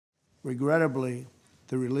Regrettably,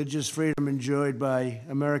 the religious freedom enjoyed by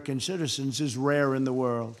American citizens is rare in the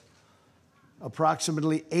world.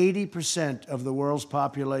 Approximately 80% of the world's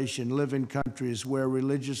population live in countries where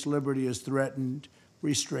religious liberty is threatened,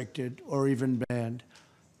 restricted, or even banned.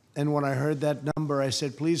 And when I heard that number, I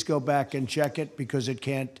said, please go back and check it because it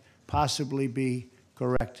can't possibly be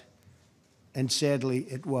correct. And sadly,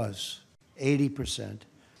 it was 80%.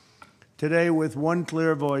 Today, with one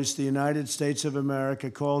clear voice, the United States of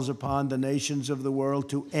America calls upon the nations of the world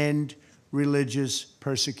to end religious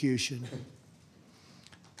persecution.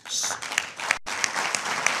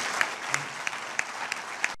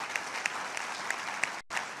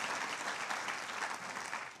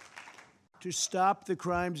 To stop the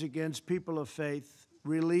crimes against people of faith,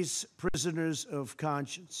 release prisoners of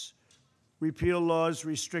conscience, repeal laws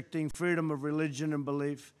restricting freedom of religion and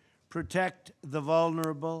belief, protect the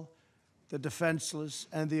vulnerable, the defenseless,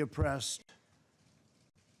 and the oppressed.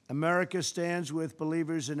 America stands with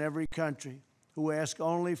believers in every country who ask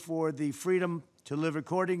only for the freedom to live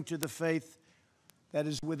according to the faith that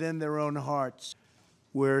is within their own hearts.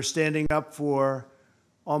 We're standing up for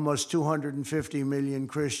almost 250 million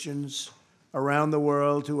Christians around the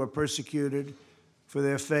world who are persecuted for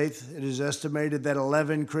their faith. It is estimated that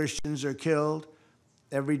 11 Christians are killed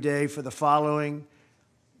every day for the following.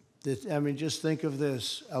 I mean, just think of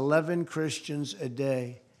this, 11 Christians a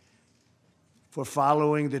day for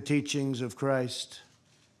following the teachings of Christ.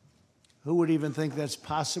 Who would even think that's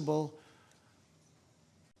possible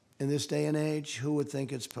in this day and age? Who would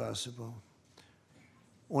think it's possible?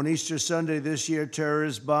 On Easter Sunday this year,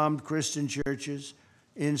 terrorists bombed Christian churches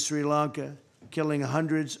in Sri Lanka, killing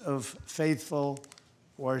hundreds of faithful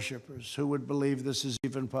worshipers. Who would believe this is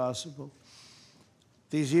even possible?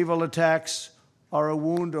 These evil attacks are a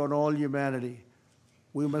wound on all humanity.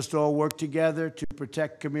 We must all work together to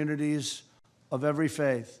protect communities of every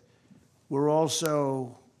faith. We're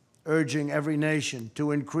also urging every nation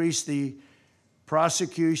to increase the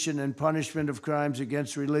prosecution and punishment of crimes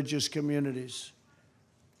against religious communities.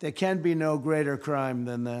 There can be no greater crime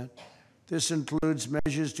than that. This includes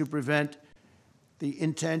measures to prevent the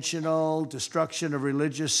intentional destruction of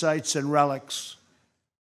religious sites and relics,